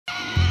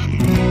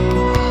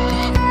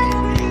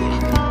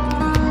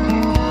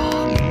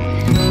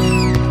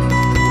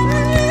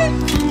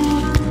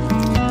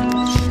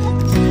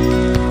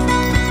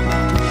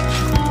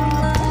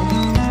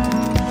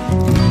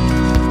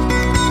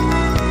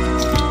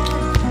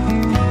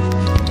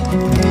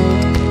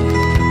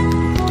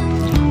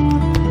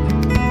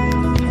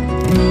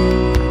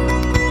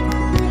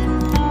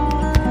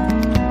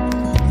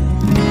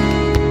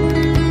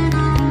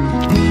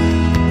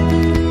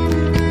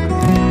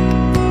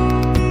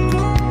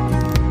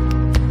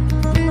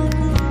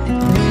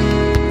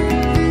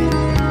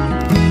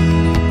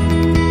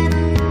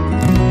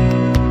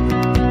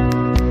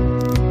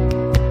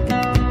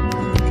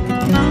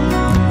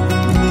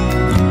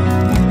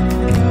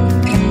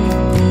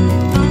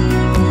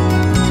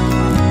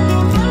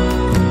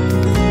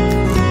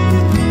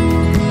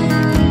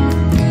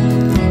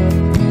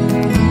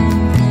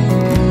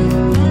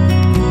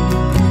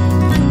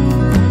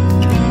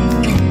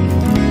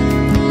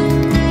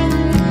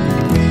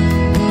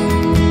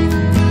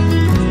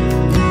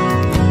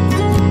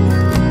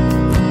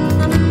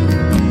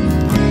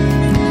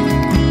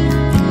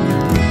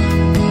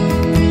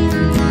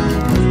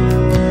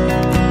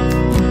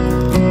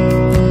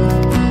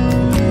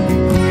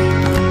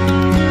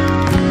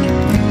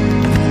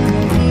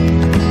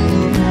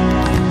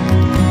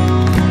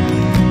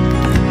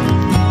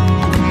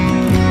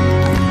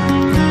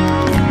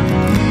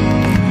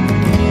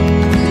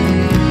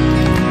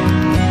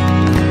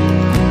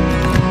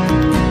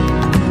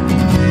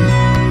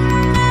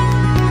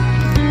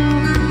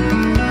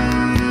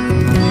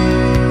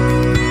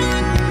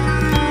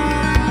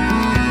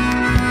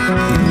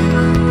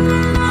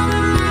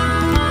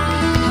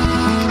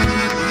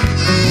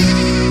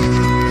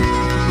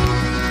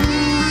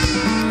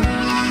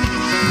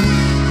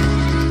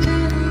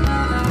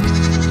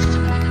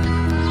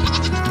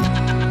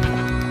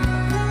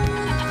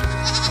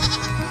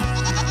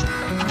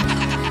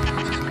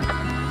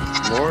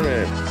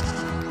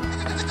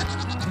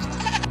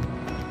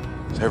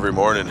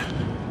every morning,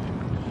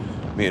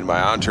 me and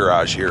my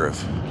entourage here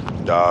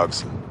of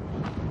dogs and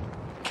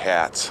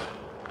cats,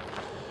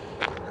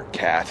 or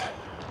cat,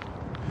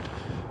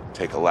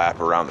 take a lap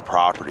around the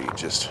property,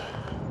 just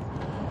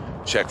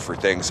check for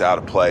things out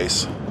of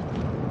place.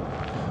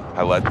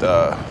 I let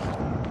the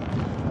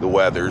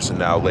Weathers and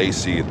now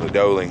Lacey and the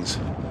Dolings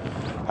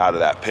out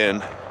of that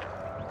pen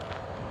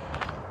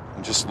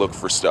and just look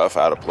for stuff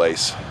out of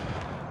place.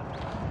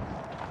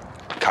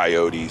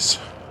 Coyotes,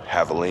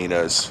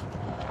 javelinas.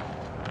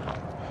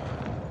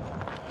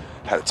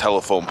 Had a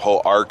telephone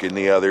pole arcing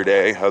the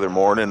other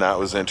morning. That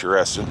was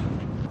interesting.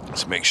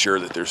 Just make sure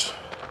that there's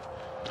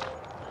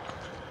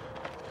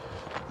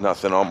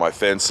nothing on my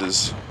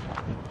fences.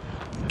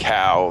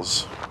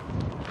 Cows.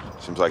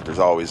 Seems like there's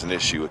always an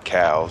issue with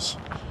cows.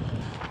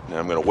 Now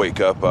I'm gonna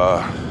wake up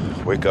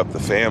the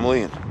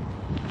family, and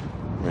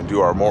we're gonna do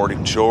our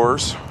morning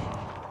chores.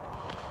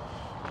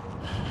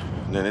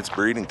 And then it's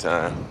breeding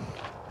time.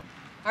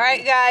 All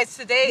right, guys,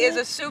 today is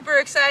a super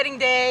exciting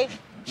day.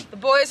 The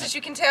boys, as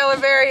you can tell, are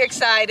very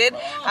excited.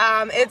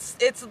 It's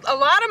a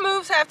lot of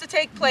moves have to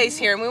take place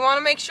here, and we want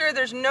to make sure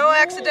there's no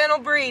accidental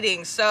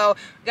breeding. So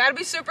we got to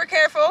be super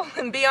careful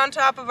and be on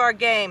top of our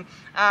game.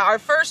 Our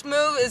first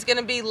move is going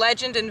to be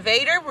Legend and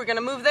Vader. We're going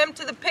to move them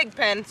to the pig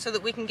pen so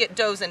that we can get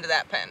does into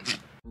that pen.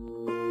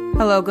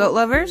 Hello, goat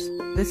lovers.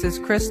 This is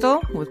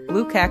Crystal with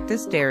Blue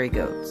Cactus Dairy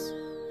Goats.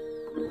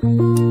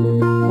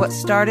 What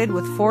started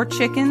with 4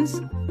 chickens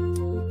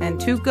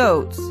and 2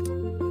 goats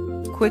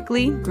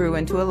quickly grew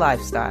into a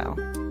lifestyle.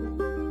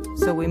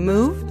 So we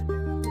moved,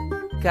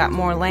 got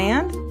more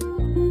land,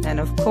 and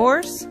of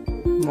course,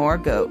 more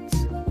goats.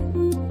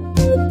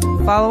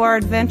 Follow our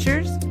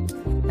adventures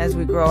as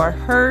we grow our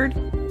herd,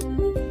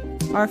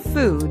 our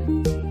food,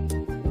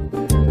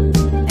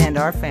 and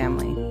our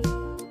family.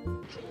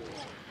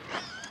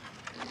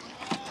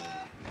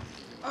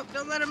 Oh,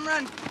 don't let him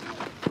run.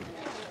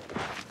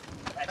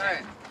 All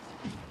right.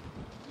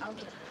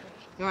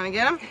 You want to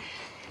get him?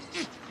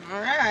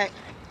 All right.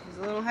 He's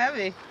a little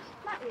heavy.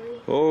 Not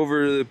really.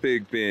 Over to the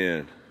pig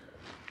pen.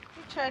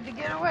 You tried to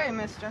get away,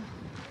 mister.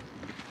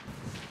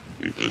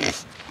 Got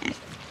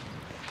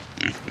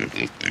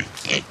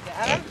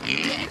him?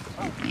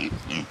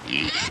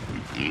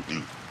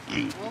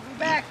 We'll be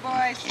back,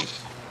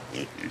 boys.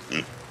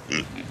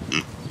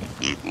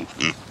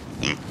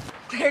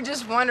 They're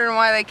just wondering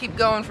why they keep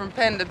going from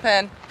pen to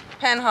pen.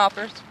 Pen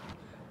hoppers.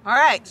 All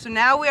right, so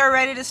now we are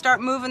ready to start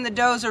moving the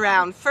does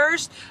around.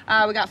 First,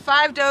 we got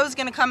 5 does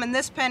gonna come in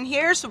this pen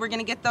here, so we're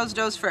gonna get those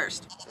does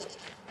first.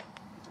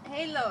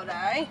 Hey,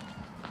 Lodi.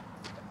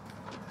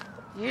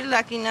 You're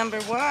lucky number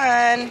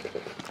 1.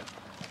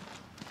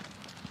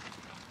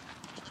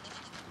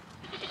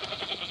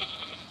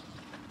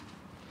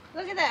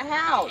 Look at that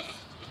house.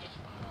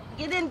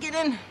 Get in, get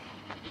in.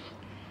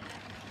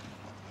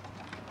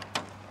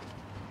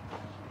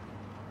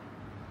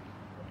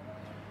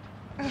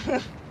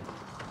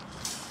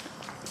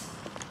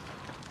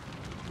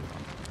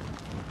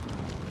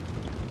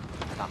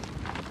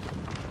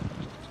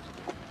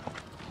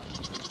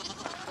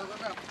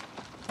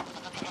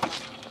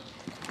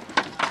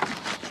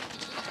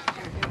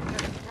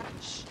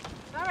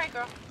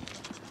 Girl.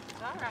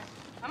 All right,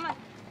 come on.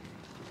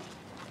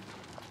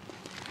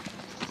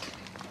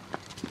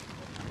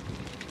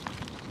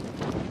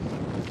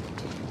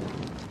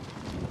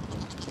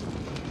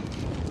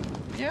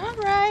 You're all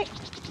right.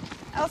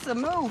 Elsa,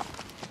 move.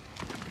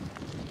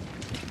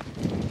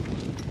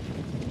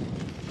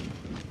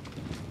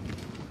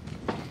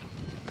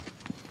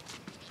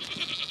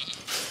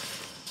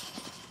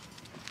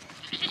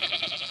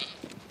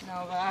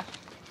 Nova.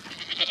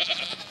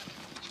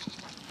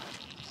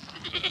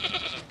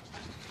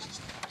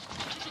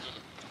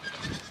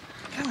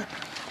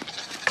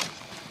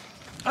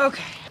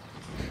 Okay.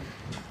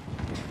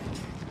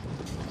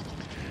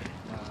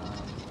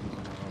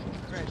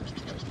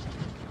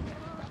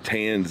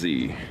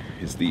 Tansy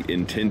is the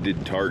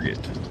intended target.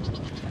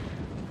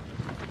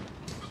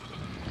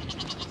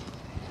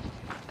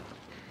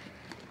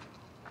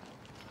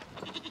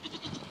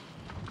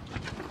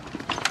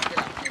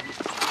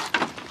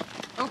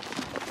 Oh,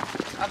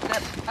 up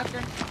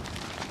there.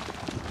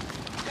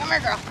 Come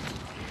here, girl.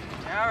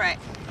 All right.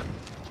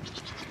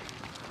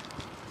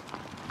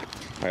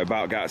 I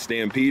about got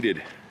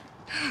stampeded.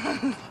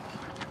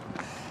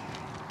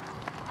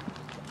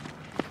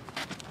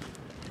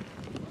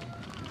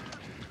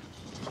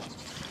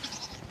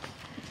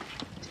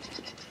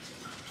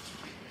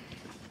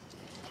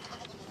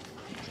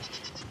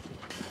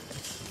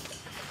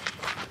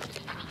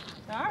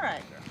 All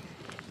right, girl.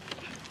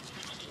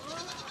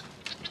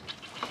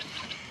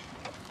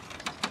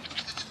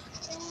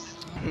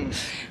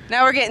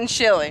 Now we're getting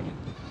chilly.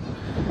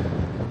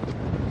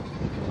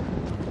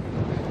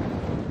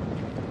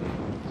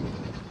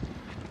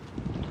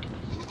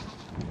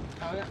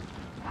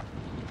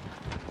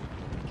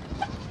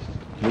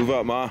 Move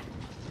up, Ma.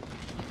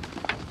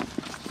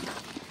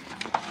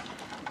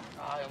 Oh,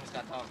 I almost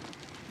got caught.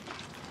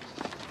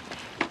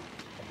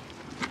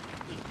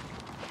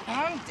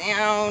 Calm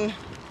down.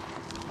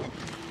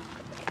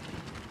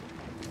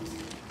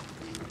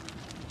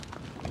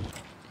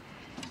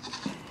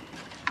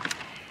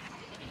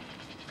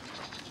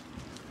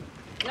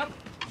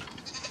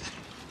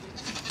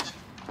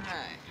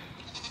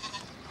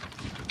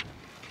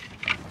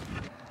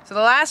 So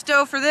the last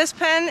doe for this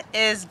pen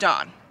is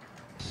Dawn.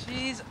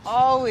 She's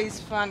always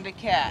fun to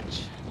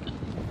catch.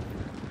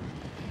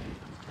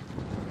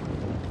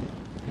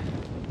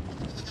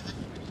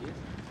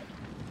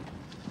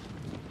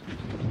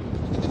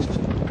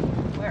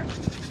 Where?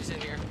 She's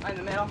in here. In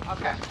the middle?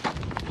 Okay.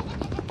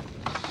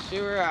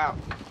 Shoo her out.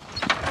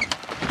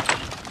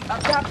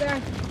 Up top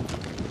there.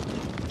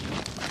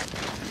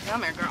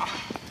 Come here, girl.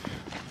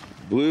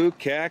 Blue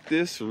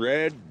Cactus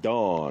Red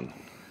Dawn.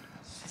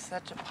 She's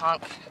such a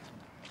punk.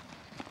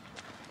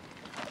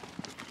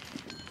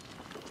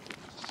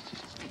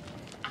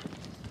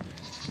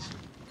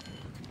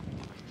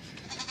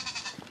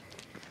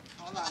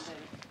 Hold on,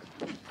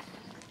 baby.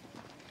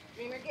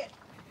 Dreamer, get.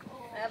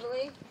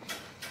 Natalie,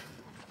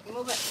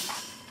 move it.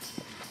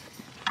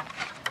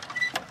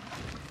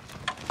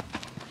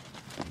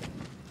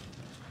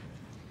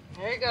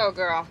 There you go,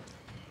 girl.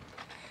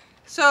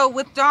 So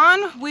with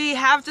Dawn, we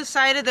have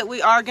decided that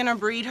we are gonna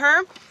breed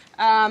her.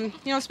 You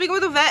know, speaking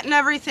with a vet and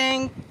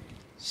everything,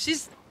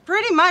 she's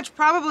pretty much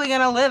probably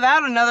gonna live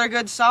out another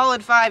good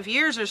solid 5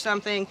 years or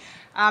something.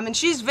 And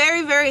she's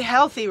very, very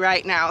healthy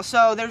right now.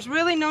 So there's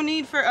really no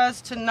need for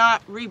us to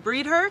not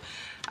rebreed her,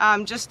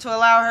 just to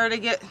allow her to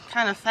get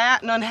kind of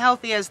fat and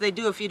unhealthy as they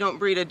do if you don't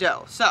breed a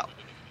doe. So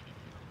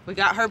we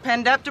got her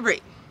penned up to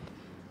breed.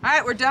 All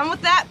right, we're done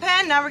with that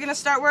pen. Now we're gonna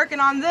start working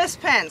on this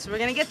pen. So we're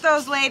gonna get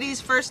those ladies.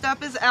 First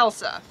up is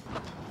Elsa.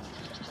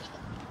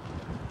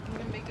 You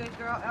gonna be a good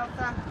girl,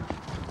 Elsa?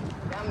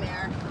 Come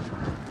here.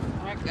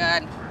 We're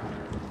good.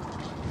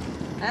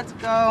 Let's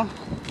go.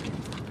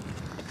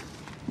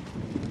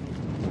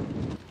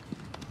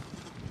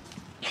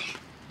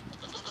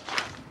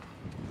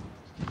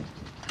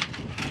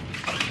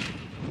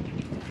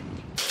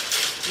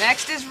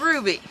 Next is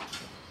Ruby.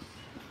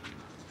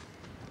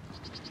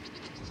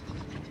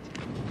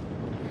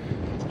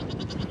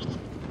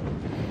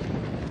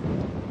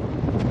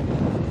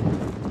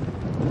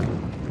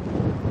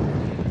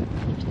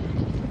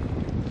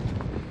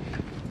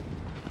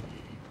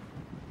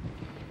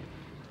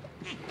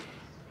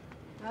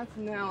 That's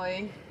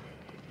Nellie.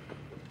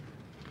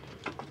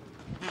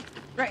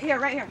 Right here,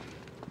 right here.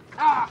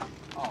 Ah!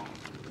 Oh.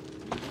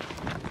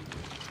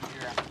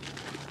 Here.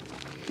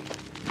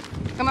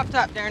 Come up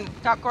top, Darren.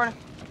 Top corner.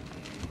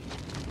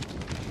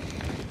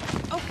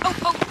 Oh, oh,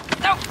 oh,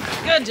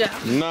 oh. Good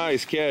job.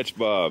 Nice catch,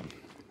 Bob.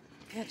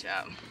 Good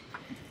job.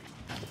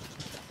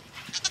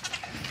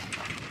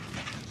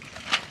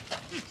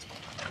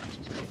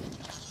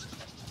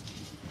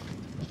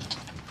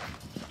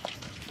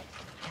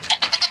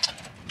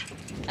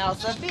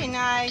 Elsa, be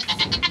nice.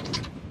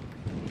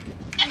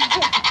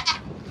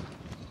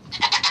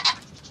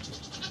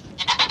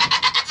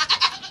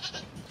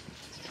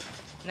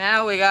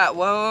 Now we got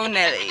Whoa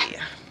Nelly.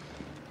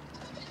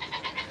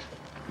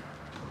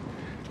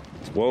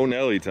 It's Whoa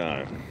Nelly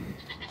time.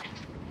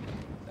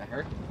 That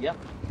her? Yep.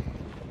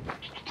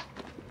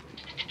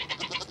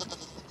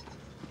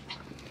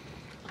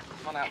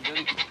 Come on out,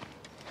 Billy.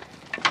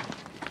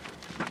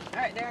 All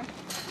right, Darren.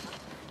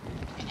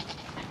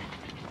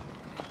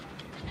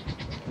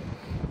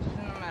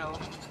 In the middle.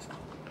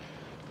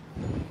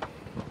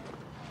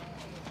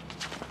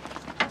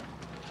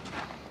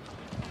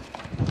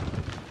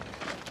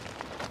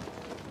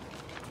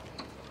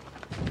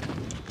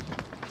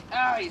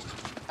 Oh, he's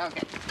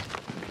okay.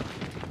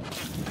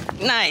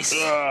 Nice.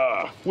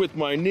 With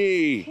my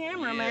knee.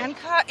 Cameraman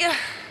caught you.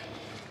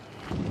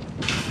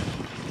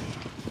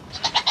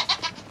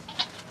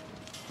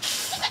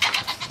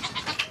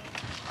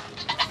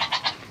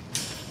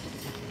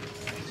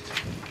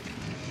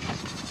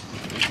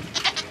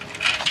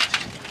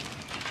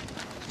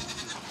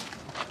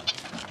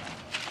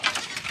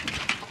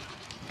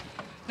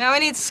 Now we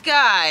need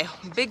Sky,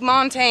 Big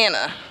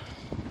Montana.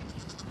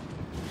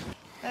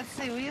 Let's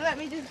see, will you let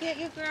me just get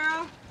you,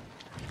 girl?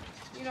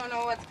 You don't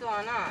know what's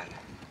going on.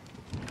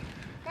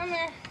 Come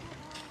here.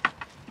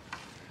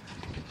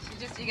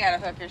 You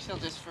gotta hook her, she'll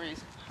just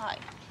freeze. Hi.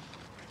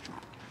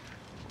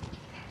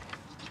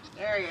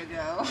 There you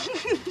go.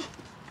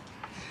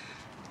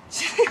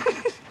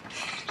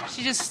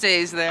 She just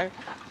stays there.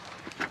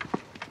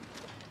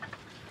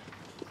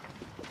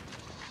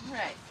 All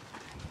right.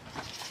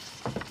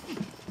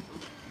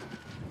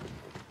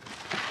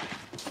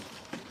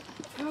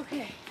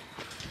 Okay.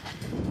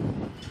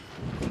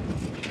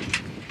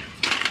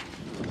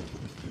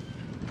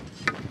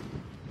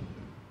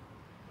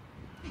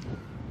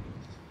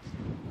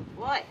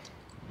 What?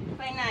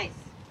 Play nice.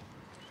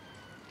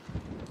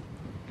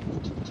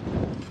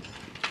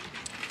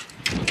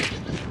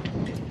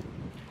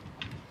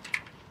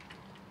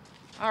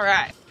 All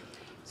right.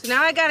 So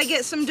now I gotta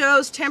get some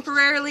does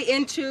temporarily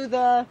into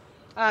the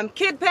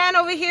kid pen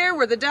over here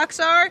where the ducks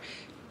are,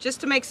 just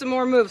to make some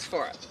more moves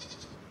for it.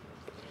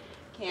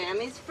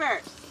 Cammy's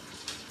first.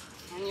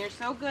 And you're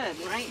so good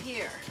right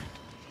here.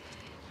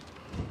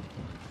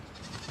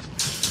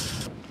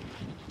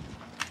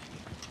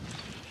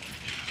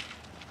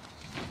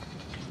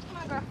 Come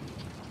on, girl.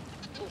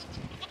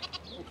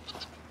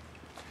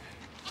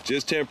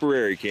 Just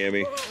temporary,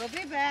 Cammy. We'll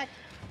be back.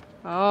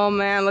 Oh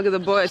man, look at the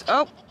boys.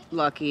 Oh,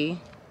 Lucky.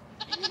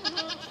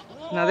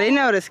 Now they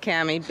notice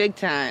Cammy big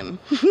time.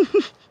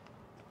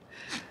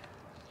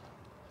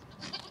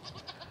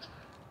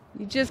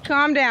 You just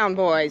calm down,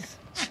 boys.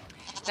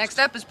 Next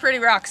up is Pretty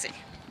Roxy.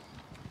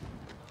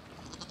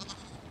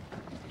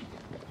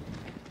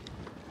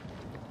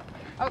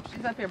 Oh,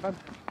 she's up here, bub.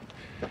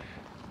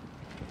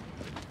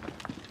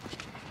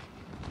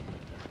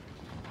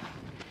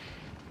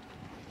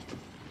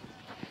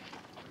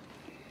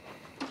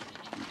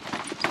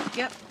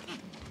 Yep.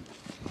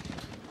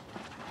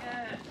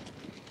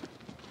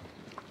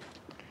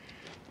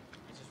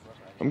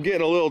 I'm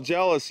getting a little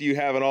jealous of you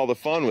having all the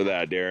fun with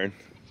that, Darren.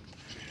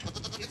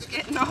 He's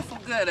getting awful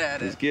good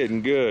at it. He's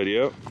getting good,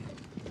 yep.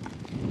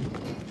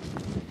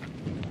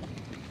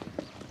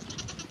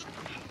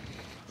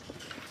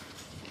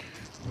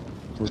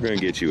 We're gonna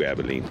get you,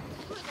 Abilene.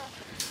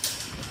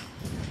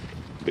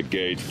 The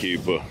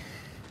gatekeeper. All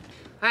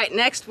right,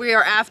 next we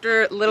are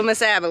after Little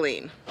Miss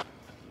Abilene.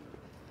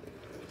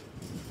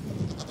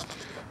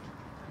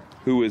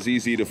 Who is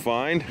easy to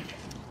find.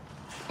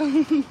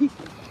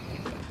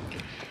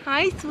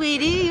 Hi,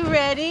 sweetie, you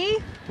ready?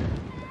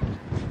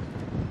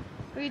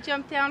 Will you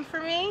jump down for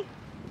me?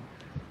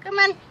 Come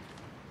on.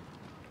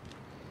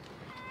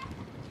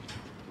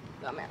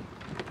 Come here.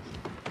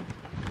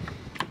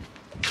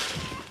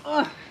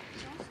 Oh,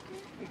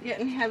 you're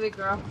getting heavy,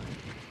 girl.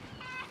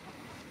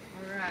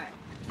 All right.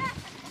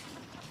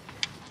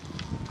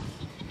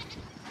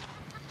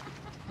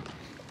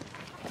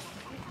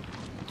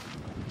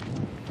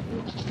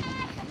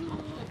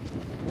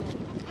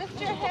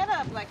 Lift your head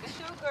up like a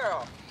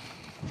showgirl.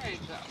 There you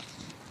go.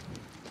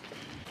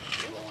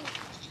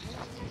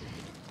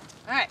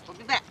 All right, we'll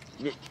be back.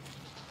 Yep.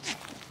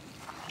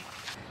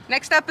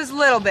 Next up is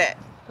Little Bit,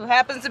 who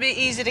happens to be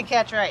easy to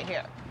catch right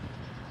here.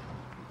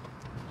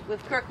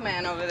 With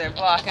Crookman over there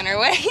blocking her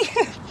way.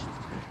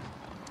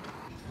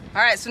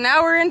 All right, so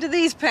now we're into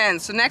these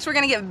pens. So next we're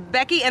gonna get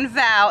Becky and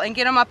Val and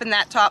get them up in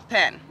that top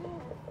pen.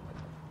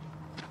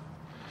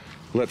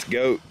 Let's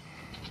go.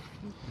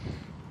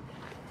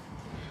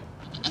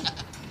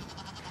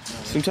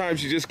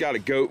 Sometimes you just gotta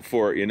goat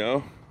for it, you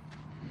know?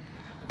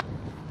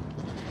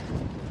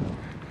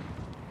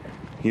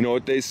 You know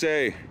what they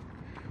say,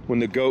 when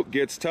the goat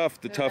gets tough,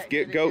 the tough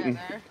get goating.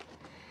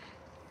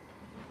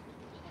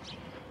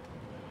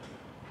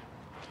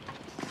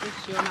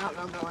 Just show them out,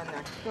 they'll go in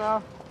there.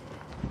 Go.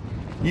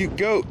 You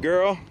goat,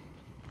 girl.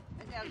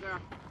 Good job, girl.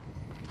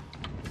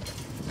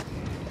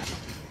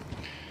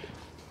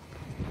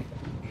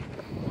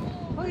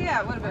 Oh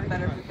yeah, it would have been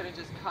better if we could have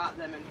just caught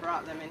them and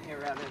brought them in here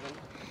rather than...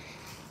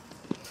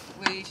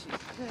 Wait, she's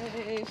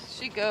safe.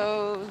 She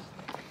goes.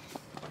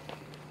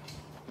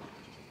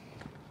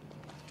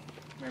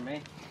 Remember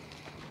me?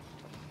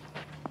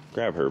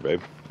 Grab her,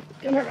 babe.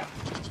 Come here.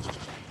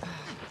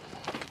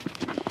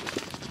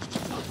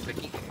 Oh,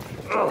 tricky.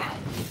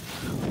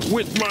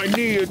 With my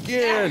knee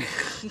again.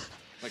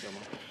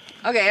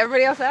 Okay,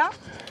 everybody else out?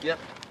 Yep.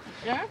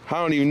 Yeah? I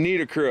don't even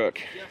need a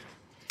crook. Yep.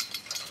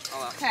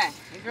 Okay,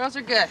 the girls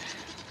are good.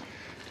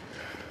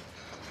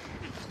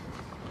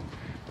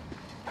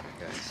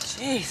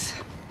 Jeez.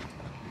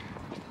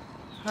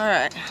 All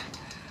right.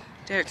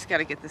 Derek's got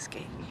to get this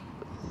gate.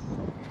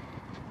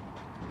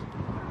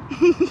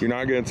 You're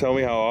not gonna tell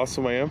me how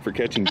awesome I am for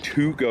catching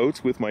 2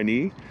 goats with my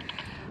knee?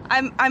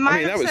 I might I mean,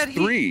 have that was said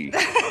 3,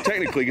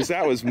 technically, because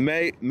that was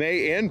May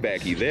and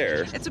Becky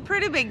there. It's a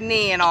pretty big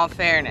knee, in all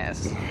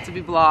fairness, to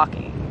be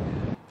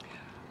blocking.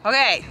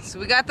 Okay, so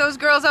we got those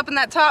girls up in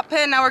that top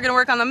pen. Now we're gonna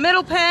work on the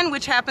middle pen,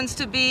 which happens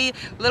to be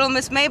Little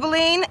Miss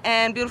Maybelline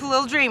and Beautiful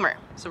Little Dreamer.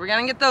 So we're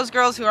gonna get those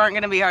girls who aren't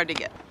gonna be hard to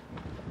get.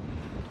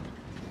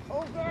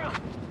 Oh, girl.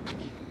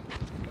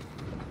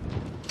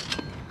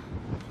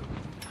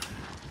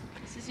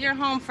 This is your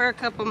home for a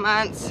couple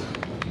months.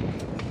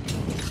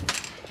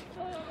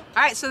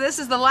 All right, so this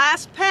is the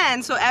last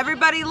pen, so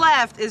everybody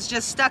left is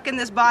just stuck in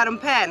this bottom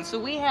pen. So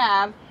we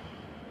have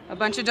a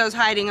bunch of does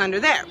hiding under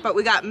there. But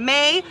we got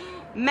May,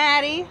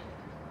 Maddie,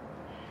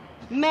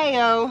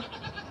 Mayo,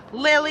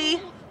 Lily,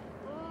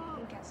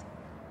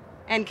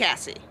 and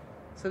Cassie.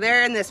 So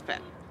they're in this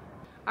pen.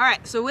 All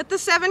right, so with the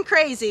 7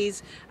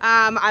 crazies,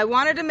 I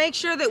wanted to make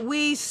sure that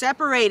we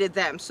separated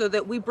them so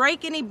that we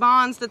break any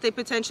bonds that they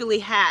potentially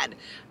had.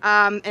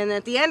 And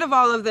at the end of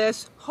all of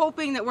this,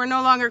 hoping that we're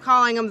no longer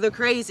calling them the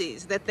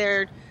crazies, that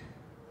they're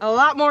a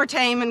lot more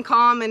tame and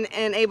calm and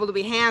able to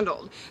be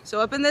handled.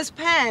 So up in this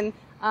pen,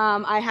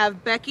 I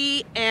have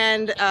Becky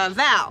and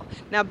Val.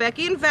 Now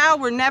Becky and Val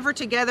were never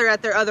together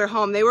at their other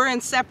home. They were in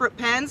separate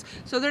pens,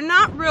 so they're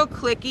not real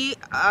cliquey.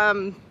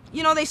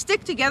 You know, they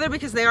stick together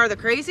because they are the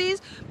crazies,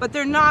 but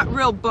they're not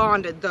real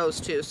bonded, those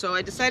two. So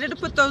I decided to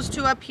put those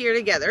 2 up here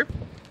together.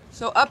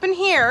 So up in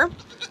here,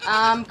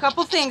 a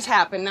couple things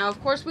happen. Now,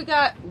 of course, we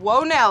got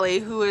Whoa Nelly,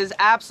 who is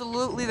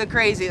absolutely the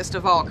craziest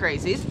of all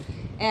crazies,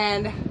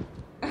 and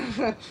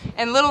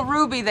and little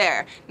Ruby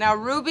there. Now,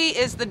 Ruby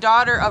is the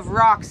daughter of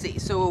Roxy.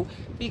 So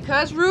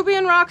because Ruby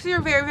and Roxy are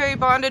very, very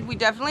bonded, we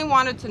definitely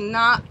wanted to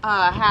not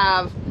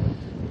have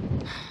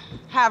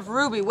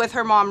Ruby with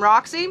her mom,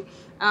 Roxy.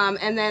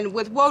 And then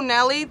with Whoa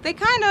Nelly, they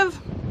kind of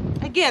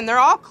again, they're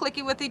all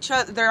clicky with each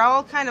other. They're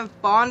all kind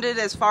of bonded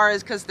as far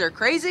as because they're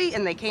crazy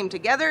and they came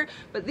together.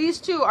 But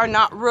these two are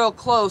not real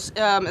close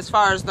as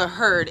far as the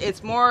herd.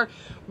 It's more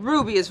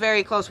Ruby is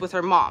very close with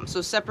her mom.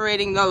 So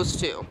separating those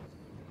two.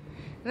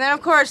 And then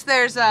of course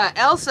there's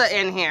Elsa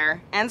in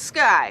here and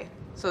Sky.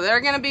 So they're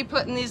going to be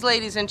putting these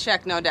ladies in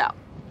check, no doubt.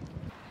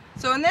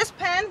 So in this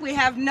pen we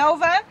have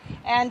Nova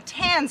and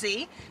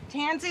Tansy.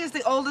 Tansy is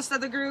the oldest of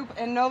the group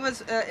and Nova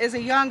is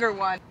a younger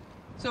one.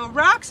 So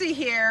Roxy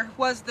here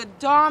was the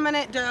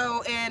dominant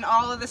doe in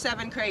all of the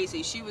 7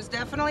 crazies. She was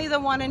definitely the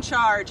one in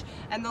charge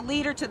and the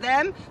leader to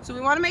them. So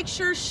we want to make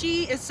sure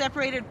she is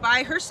separated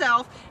by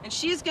herself, and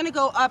she's going to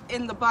go up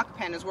in the buck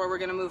pen is where we're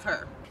going to move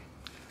her.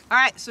 All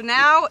right, so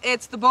now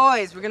it's the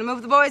boys. We're going to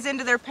move the boys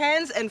into their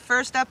pens, and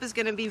first up is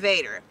going to be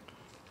Vader.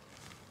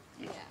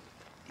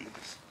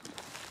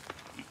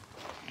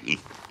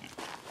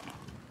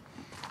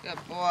 Good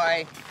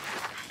boy.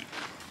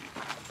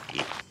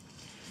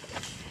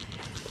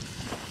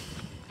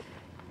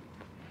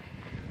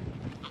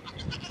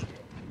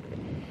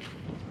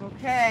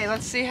 Okay,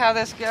 let's see how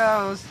this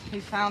goes. He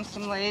found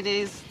some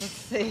ladies. Let's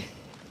see.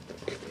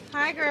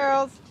 Hi,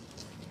 girls.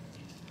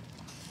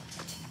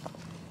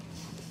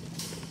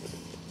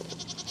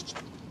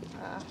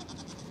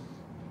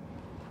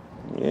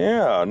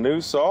 Yeah,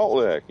 new salt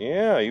lick.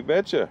 Yeah, you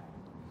betcha.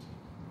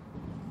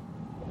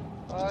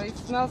 Oh, he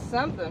smells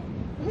something.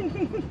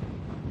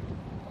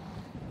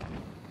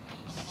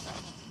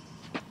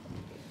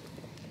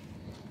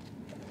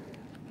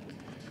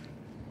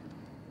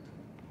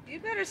 You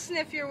better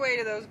sniff your way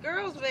to those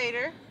girls,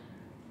 Vader.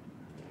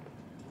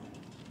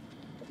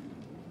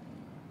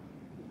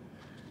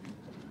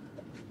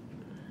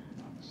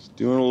 Just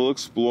doing a little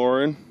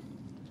exploring.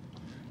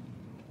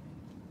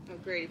 Oh,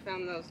 great, he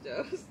found those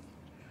does.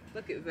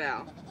 Look at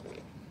Val.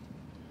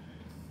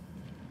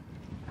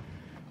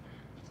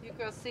 You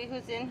girls see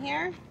who's in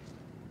here?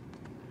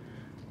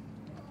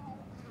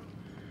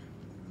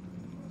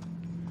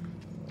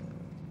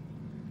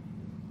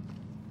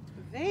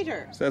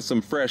 Vader. Is that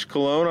some fresh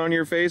cologne on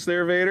your face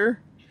there, Vader?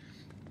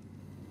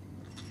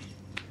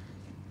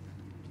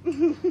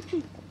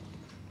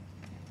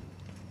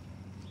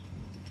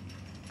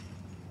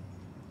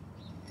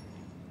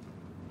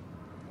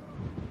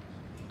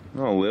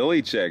 Oh,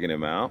 Lily checking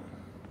him out.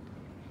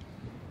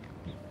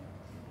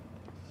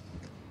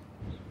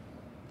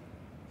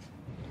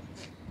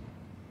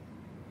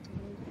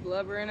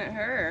 Blubbering at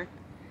her.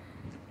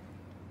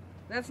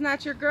 That's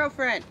not your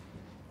girlfriend.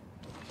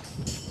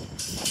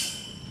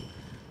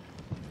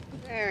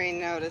 There he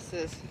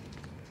notices.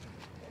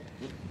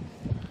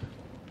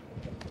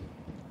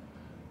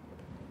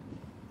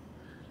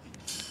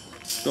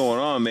 What's going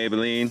on,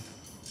 Maybelline?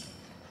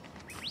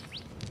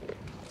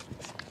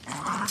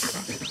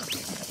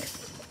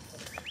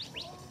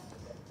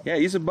 Yeah,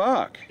 he's a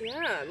buck.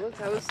 Yeah, look,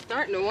 I was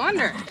starting to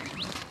wonder.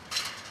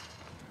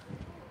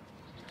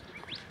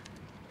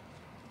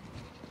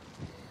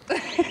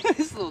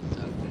 This little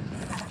dog.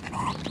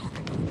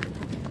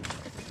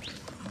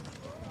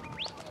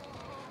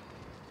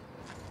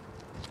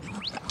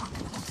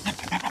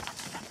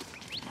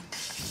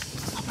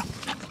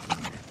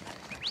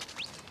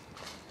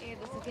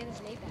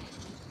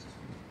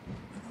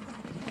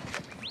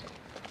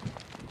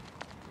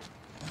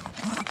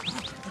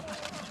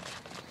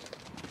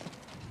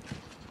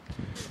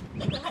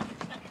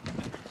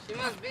 She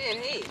must be in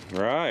heat.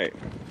 Right.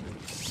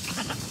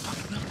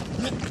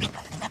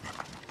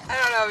 I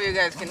don't know if you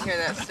guys can hear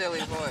that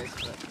silly voice,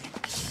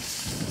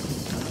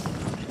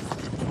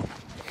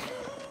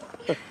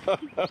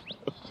 but...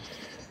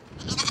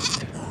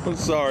 I'm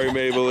sorry,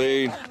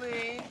 Maybelline.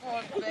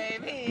 Poor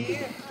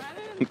baby.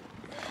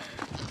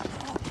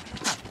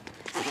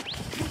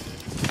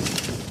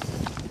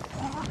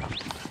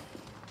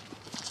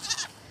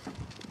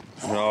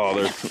 Oh,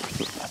 they're...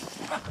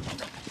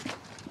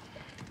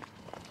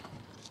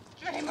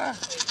 Dreamer,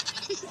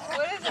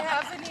 what is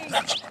happening?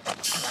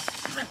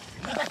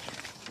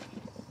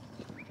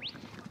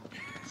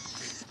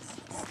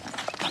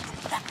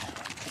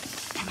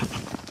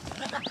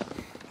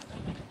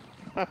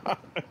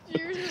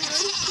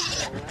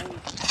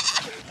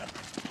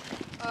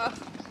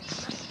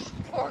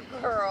 Poor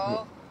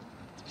girl.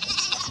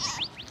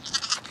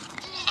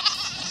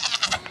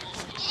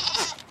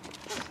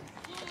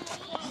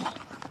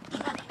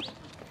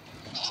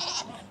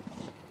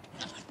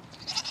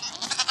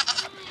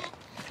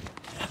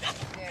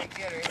 Yeah,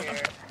 get her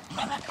here.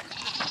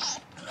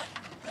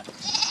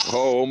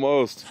 Oh,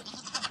 almost.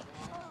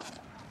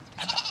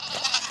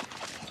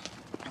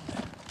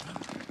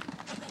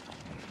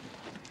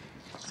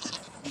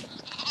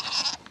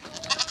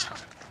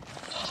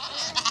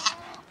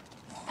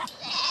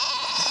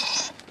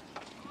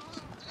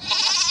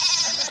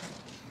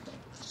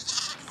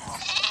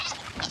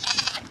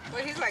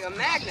 Well, he's like a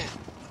magnet.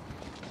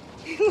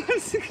 He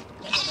wants to...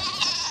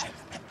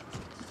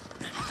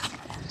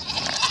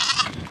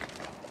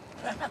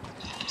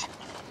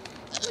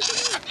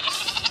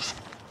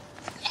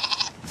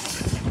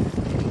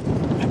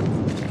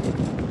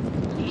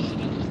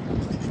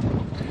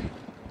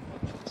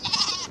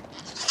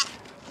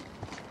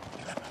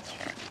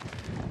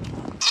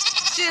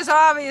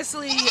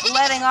 obviously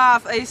letting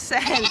off a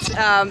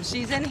scent.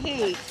 She's in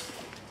heat.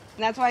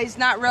 And that's why he's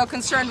not real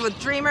concerned with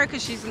Dreamer,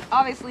 because she's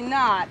obviously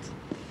not.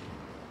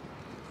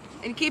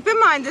 And keep in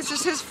mind, this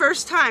is his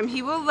first time.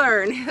 He will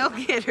learn. He'll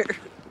get her.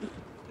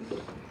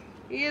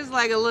 He is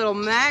like a little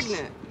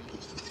magnet.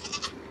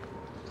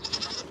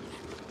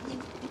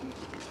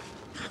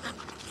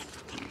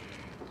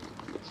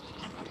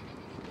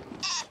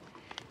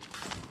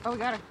 Oh, we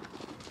got her.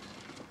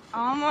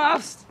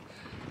 Almost.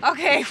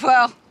 Okay,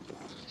 well,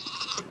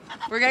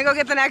 we're gonna go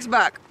get the next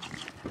buck.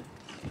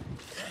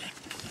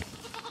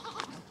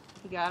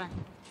 You got her.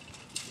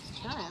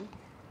 Trying.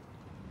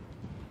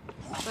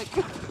 Like.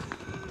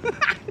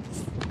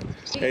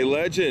 Hey,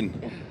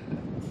 Legend.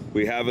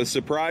 We have a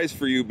surprise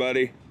for you,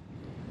 buddy.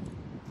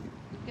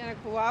 Gonna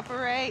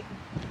cooperate.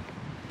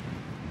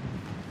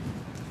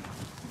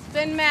 He's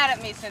been mad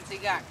at me since he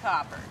got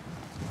copper.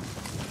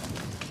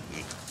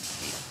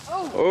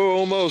 Oh,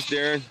 almost,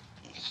 Darren.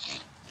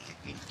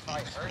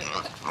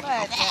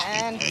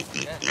 Legend.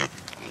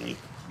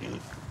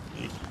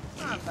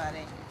 Come on,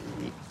 buddy.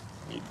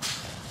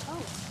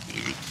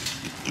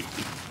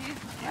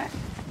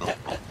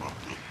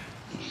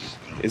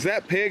 Is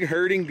that pig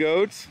herding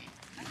goats?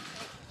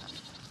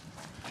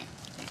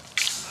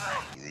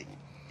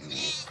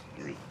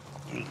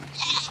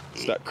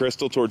 Step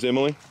Crystal towards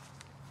Emily.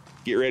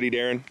 Get ready,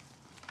 Darren.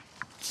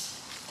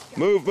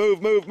 Move,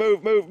 move, move,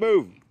 move, move,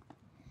 move.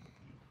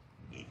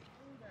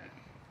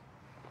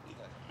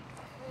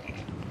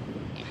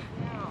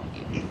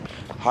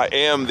 I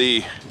am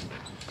the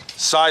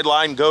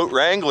sideline goat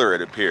wrangler,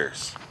 it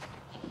appears.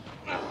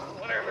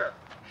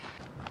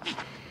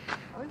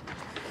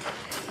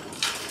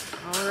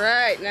 All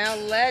right, now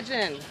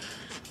Legend.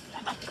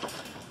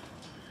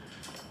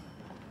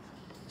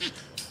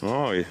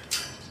 Oh, he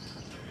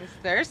He's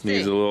thirsty.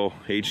 needs a little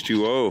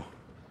H2O.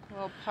 A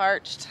little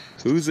parched.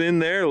 Who's in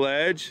there,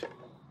 Ledge?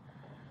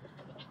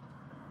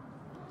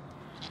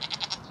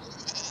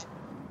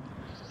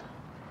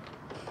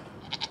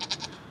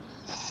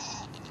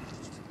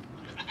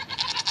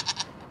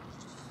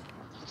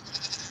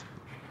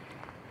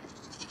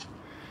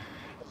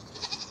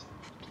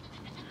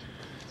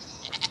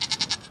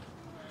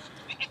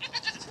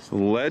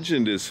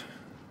 Legend is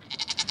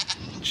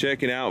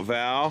checking out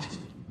Val.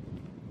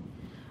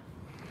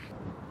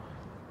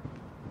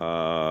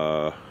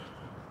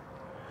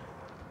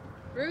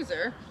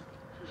 Bruiser.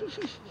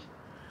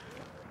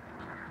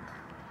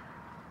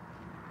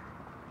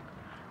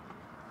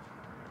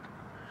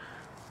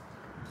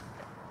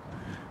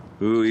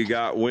 Ooh, he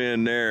got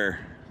wind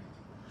there.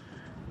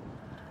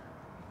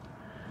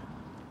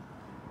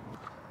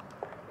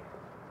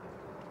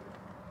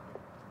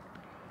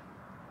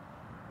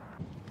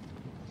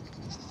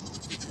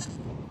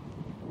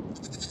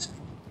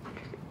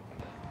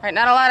 All right,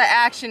 not a lot of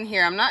action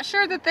here. I'm not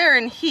sure that they're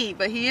in heat,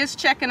 but he is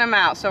checking them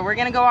out. So we're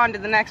gonna go on to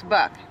the next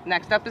buck.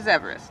 Next up is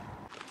Everest.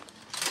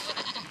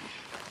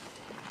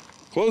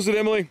 Close it,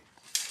 Emily.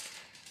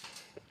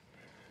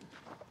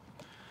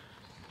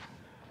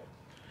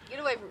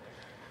 Get away,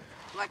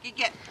 Lucky,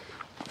 get.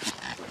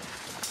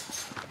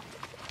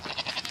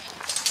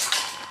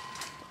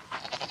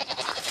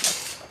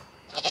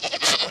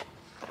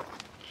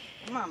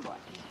 Come on, boy.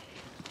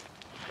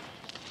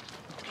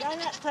 You're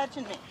not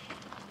touching me.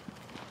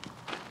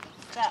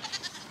 Stop.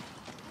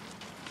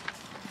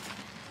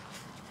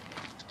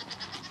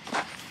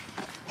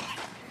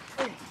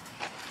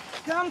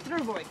 Come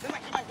through, boy. Come on,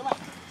 come on, come on.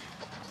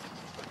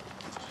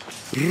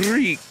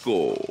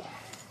 Rico.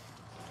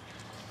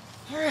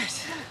 All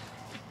right.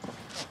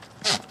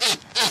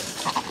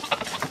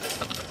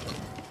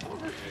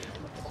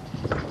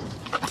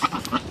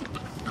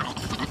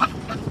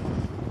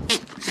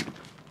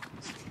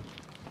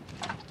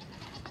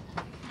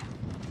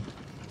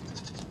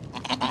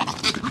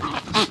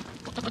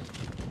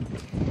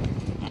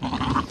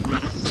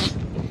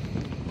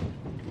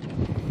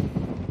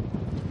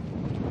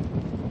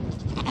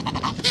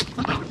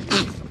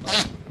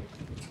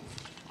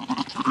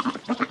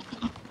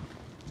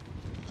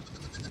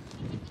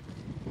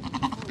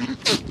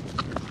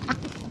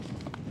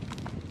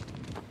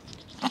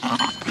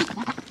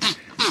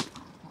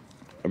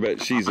 I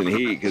bet she's in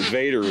heat because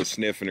Vader was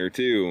sniffing her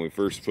too when we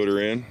first put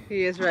her in.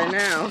 He is right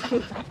now.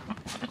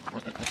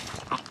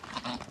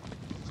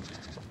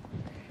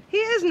 He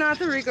is not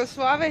the Rico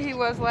Suave he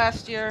was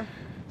last year.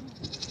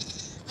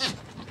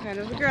 Kind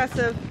of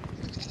aggressive.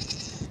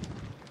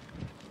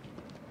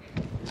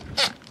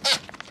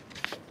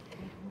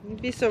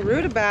 You'd be so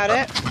rude about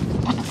it.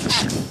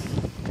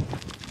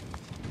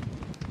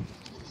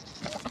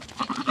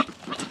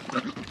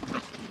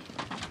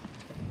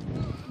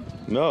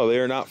 No, they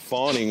are not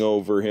fawning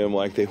over him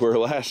like they were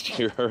last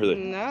year, are they?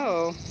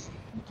 No.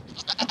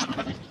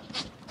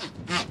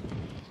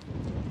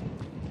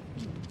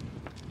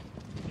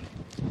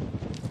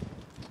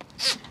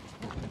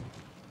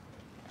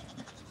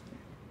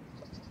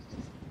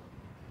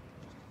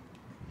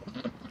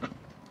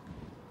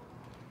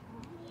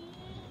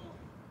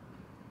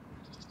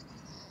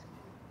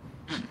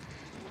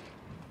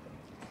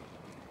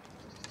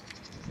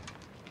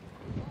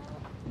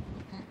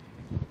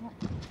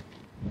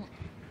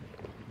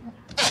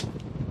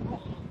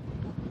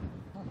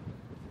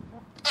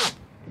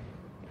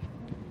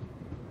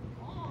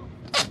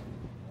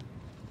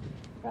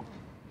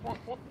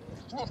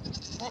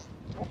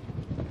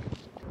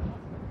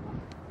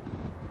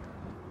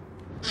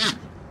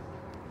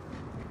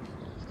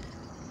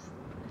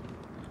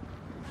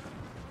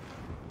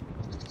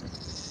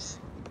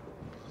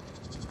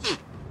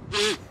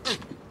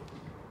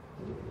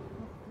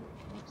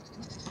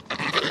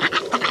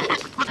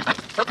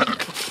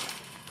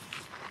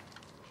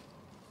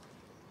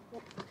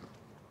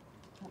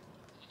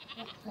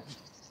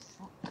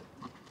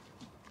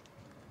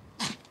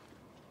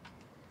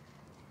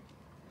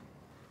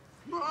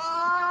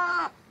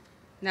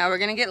 Now we're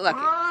gonna get lucky.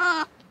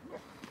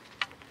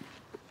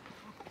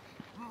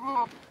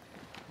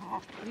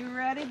 You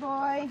ready,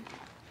 boy?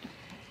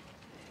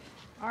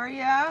 Are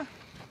ya?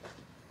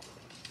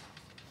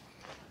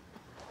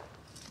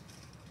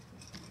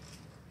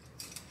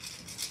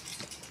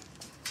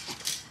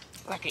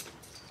 Lucky.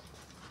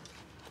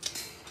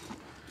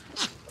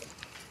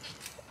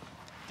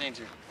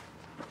 Danger.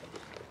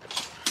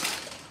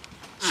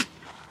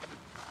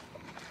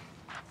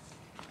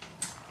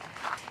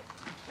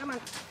 Come on.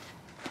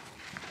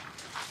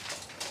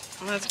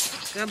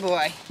 That's a good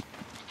boy.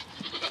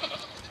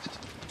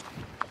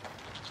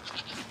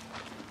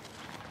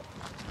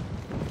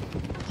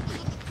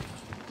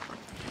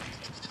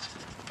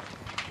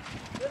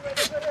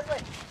 This way.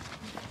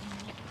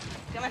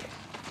 Come on.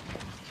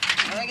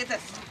 Let me get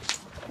this.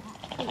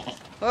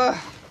 Oh.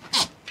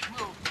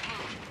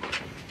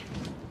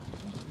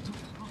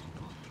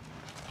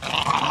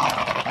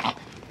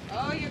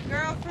 Oh, your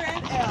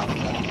girlfriend Elsa.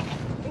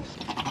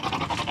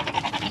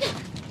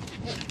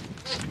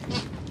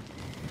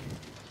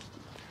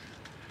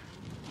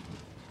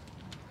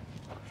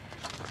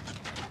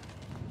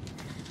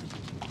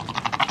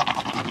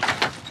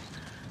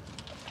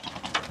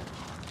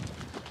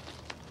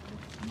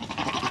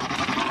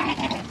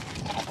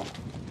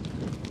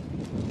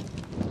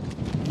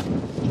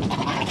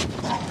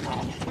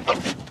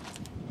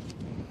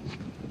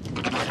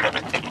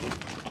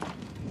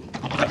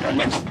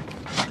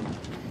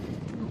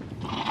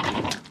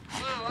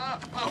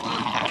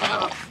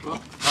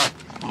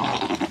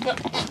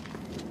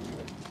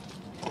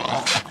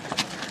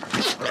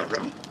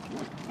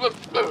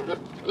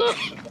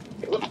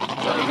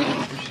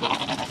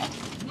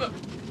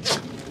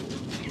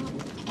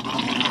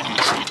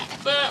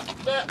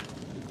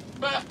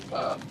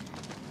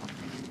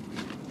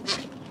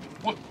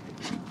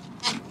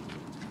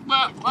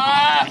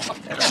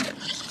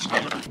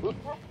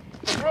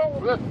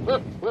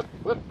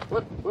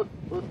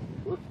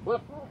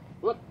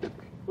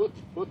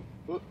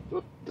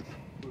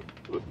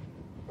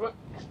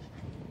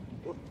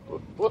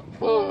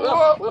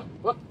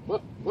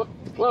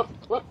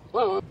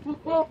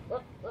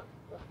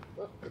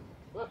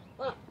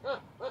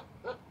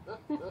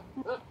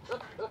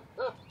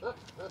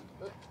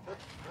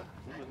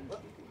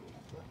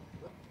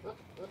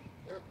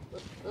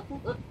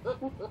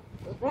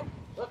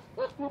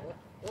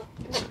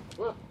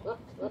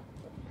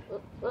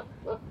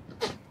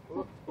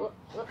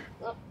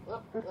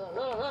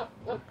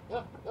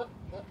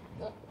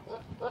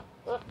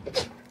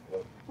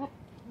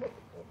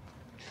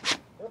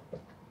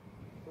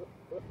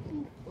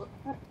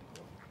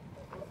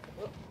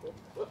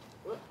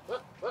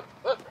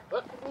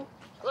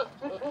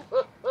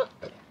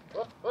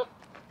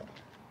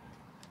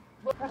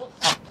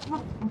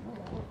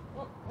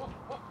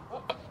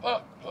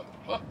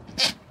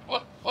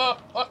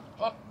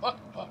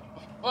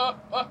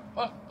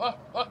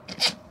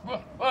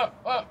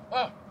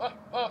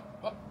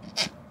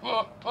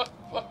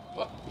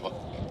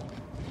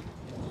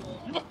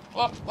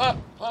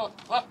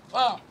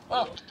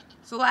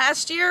 So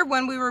last year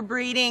when we were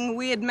breeding,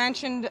 we had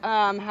mentioned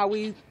how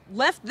we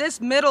left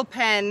this middle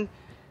pen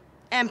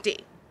empty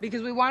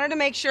because we wanted to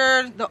make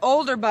sure the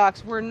older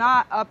bucks were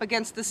not up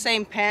against the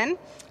same pen.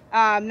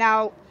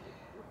 Now,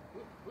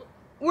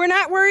 we're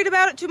not worried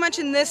about it too much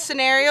in this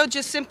scenario,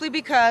 just simply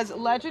because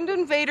Legend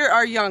and Vader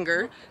are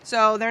younger,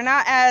 so they're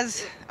not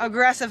as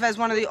aggressive as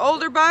one of the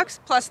older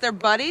bucks, plus they're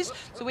buddies,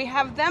 so we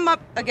have them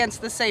up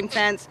against the same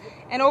fence.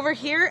 And over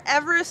here,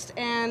 Everest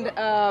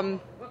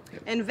and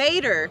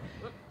Vader,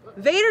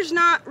 Vader's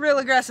not real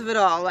aggressive at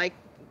all. Like,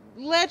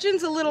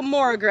 Legend's a little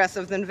more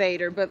aggressive than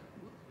Vader, but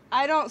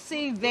I don't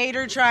see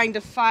Vader trying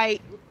to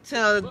fight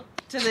to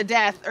the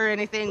death or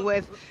anything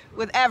with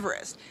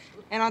Everest.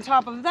 And on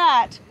top of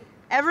that,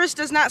 Everest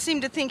does not seem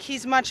to think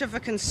he's much of a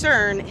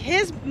concern.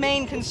 His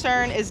main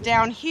concern is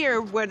down here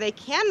where they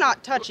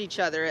cannot touch each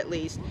other, at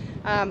least.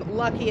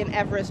 Lucky and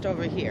Everest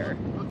over here.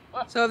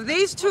 So if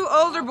these two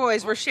older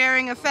boys were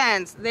sharing a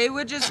fence, they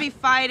would just be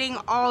fighting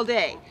all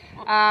day.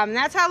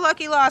 That's how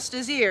Lucky lost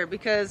his ear,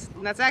 because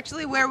that's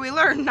actually where we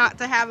learned not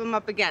to have him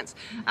up against.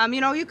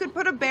 You know, you could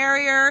put a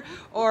barrier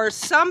or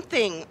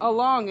something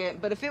along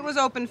it, but if it was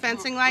open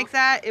fencing like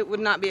that, it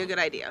would not be a good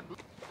idea.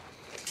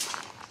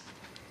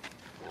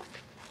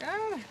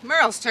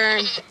 Merle's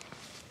turn.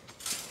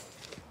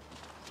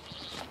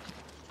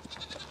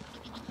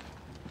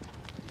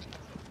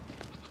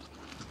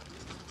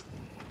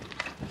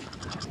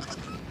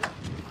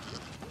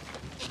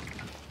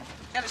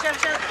 Shut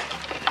it.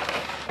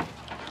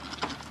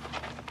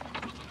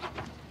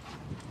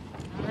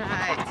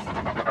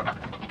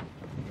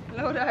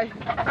 Lodi.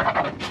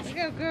 Let's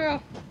go,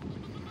 girl.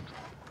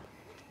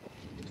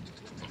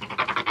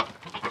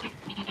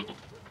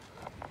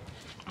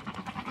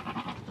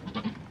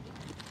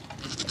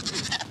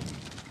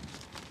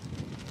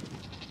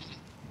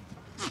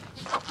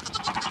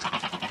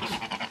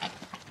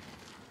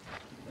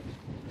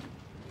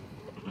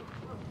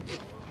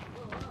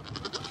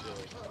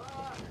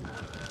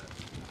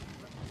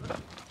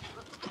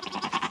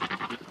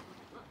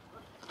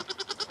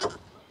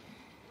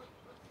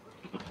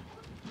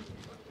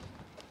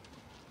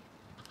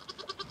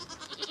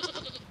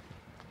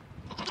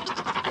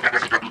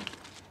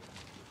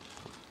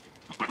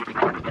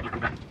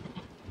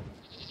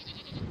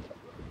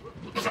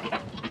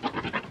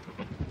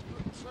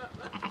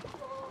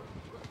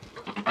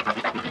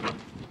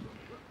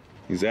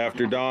 He's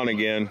after Dawn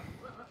again.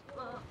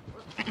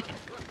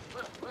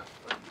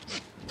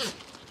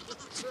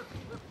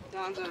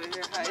 Dawn's over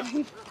here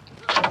hiding.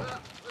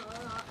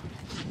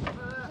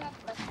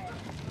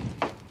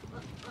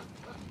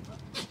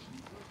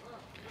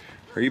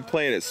 Are you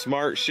playing it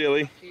smart,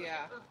 Shilly?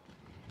 Yeah.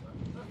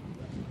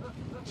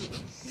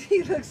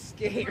 He looks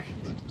scared.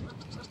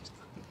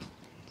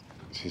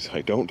 She's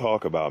like, don't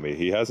talk about me.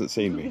 He hasn't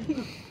seen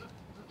me.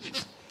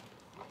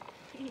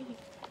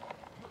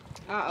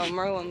 Uh-oh,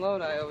 Merlin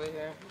Lodi over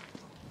here.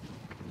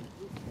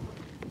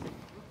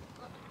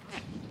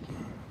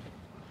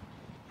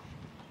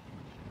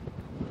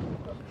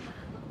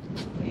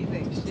 He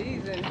thinks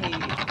she's in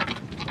heat.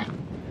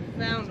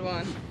 Found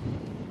one.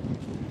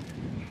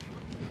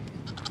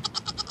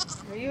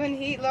 Are you in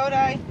heat,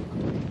 Lodi?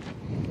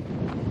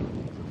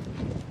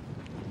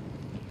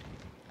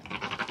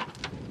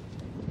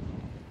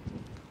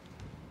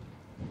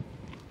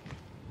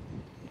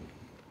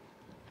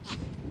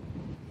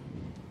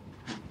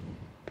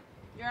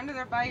 You're under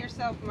there by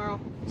yourself, Merle.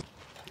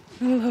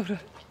 Lodi.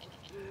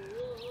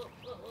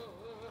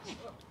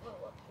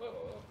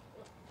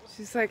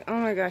 She's like, oh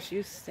my gosh,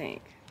 you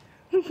stink.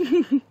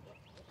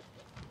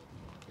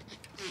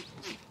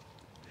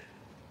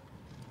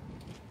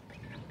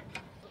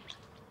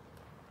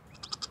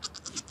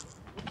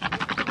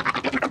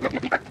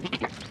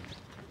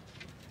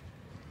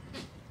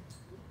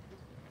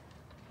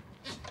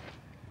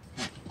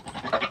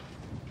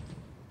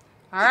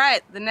 All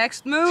right, the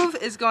next move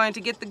is going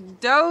to get the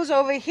does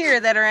over here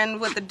that are in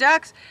with the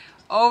ducks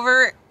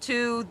over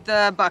to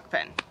the buck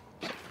pen.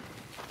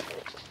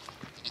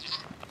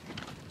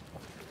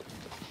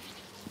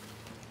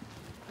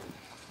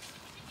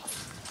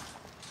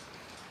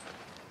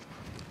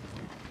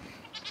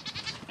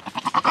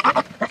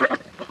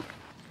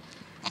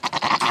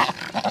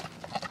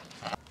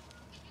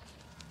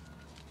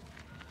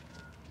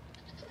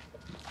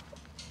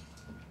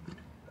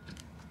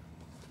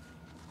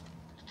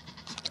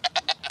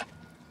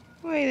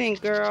 What do you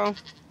think, girl?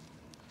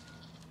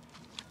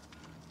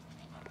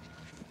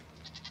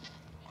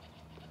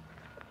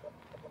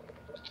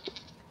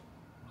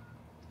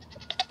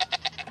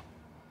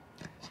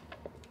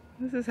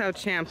 This is how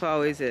Champ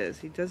always is.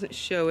 He doesn't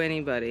show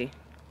anybody.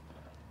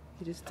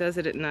 He just does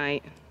it at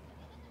night.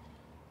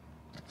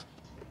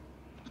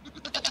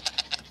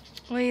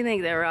 What do you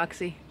think there,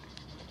 Roxy?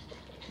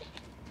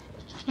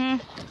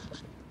 What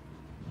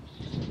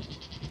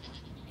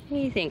do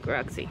you think,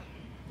 Roxy?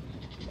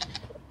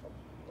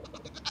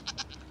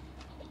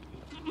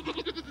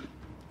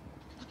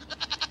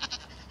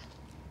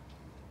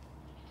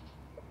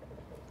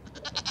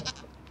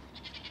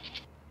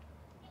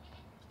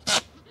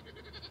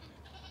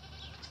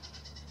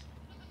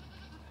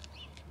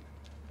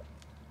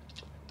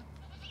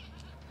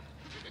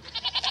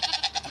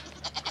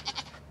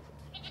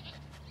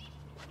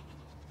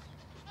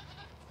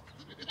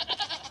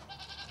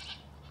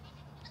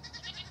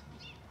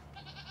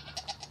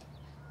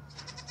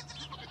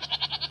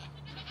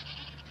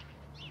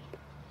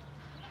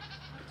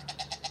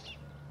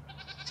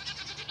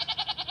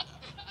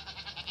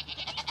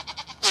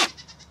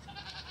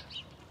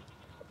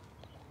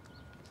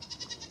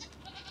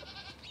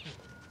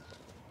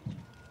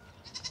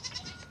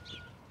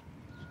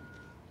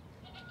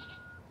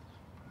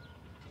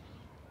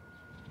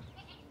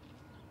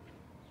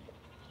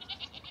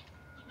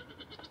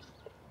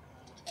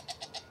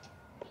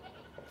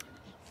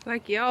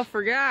 Like y'all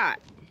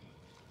forgot.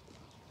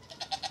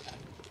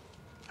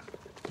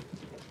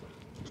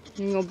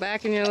 You can go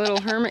back in your little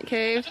hermit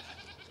cave.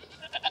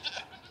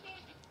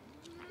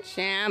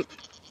 Champ.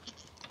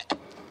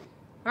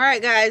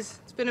 Alright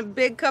guys, it's been a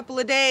big couple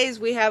of days.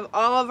 We have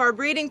all of our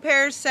breeding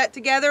pairs set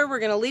together. We're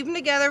going to leave them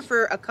together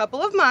for a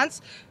couple of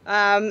months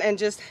and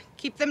just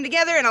keep them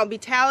together, and I'll be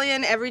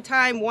tallying every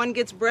time one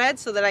gets bred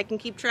so that I can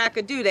keep track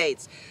of due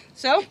dates.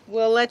 So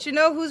we'll let you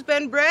know who's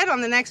been bred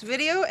on the next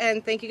video,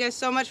 and thank you guys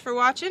so much for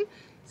watching.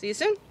 See you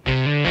soon.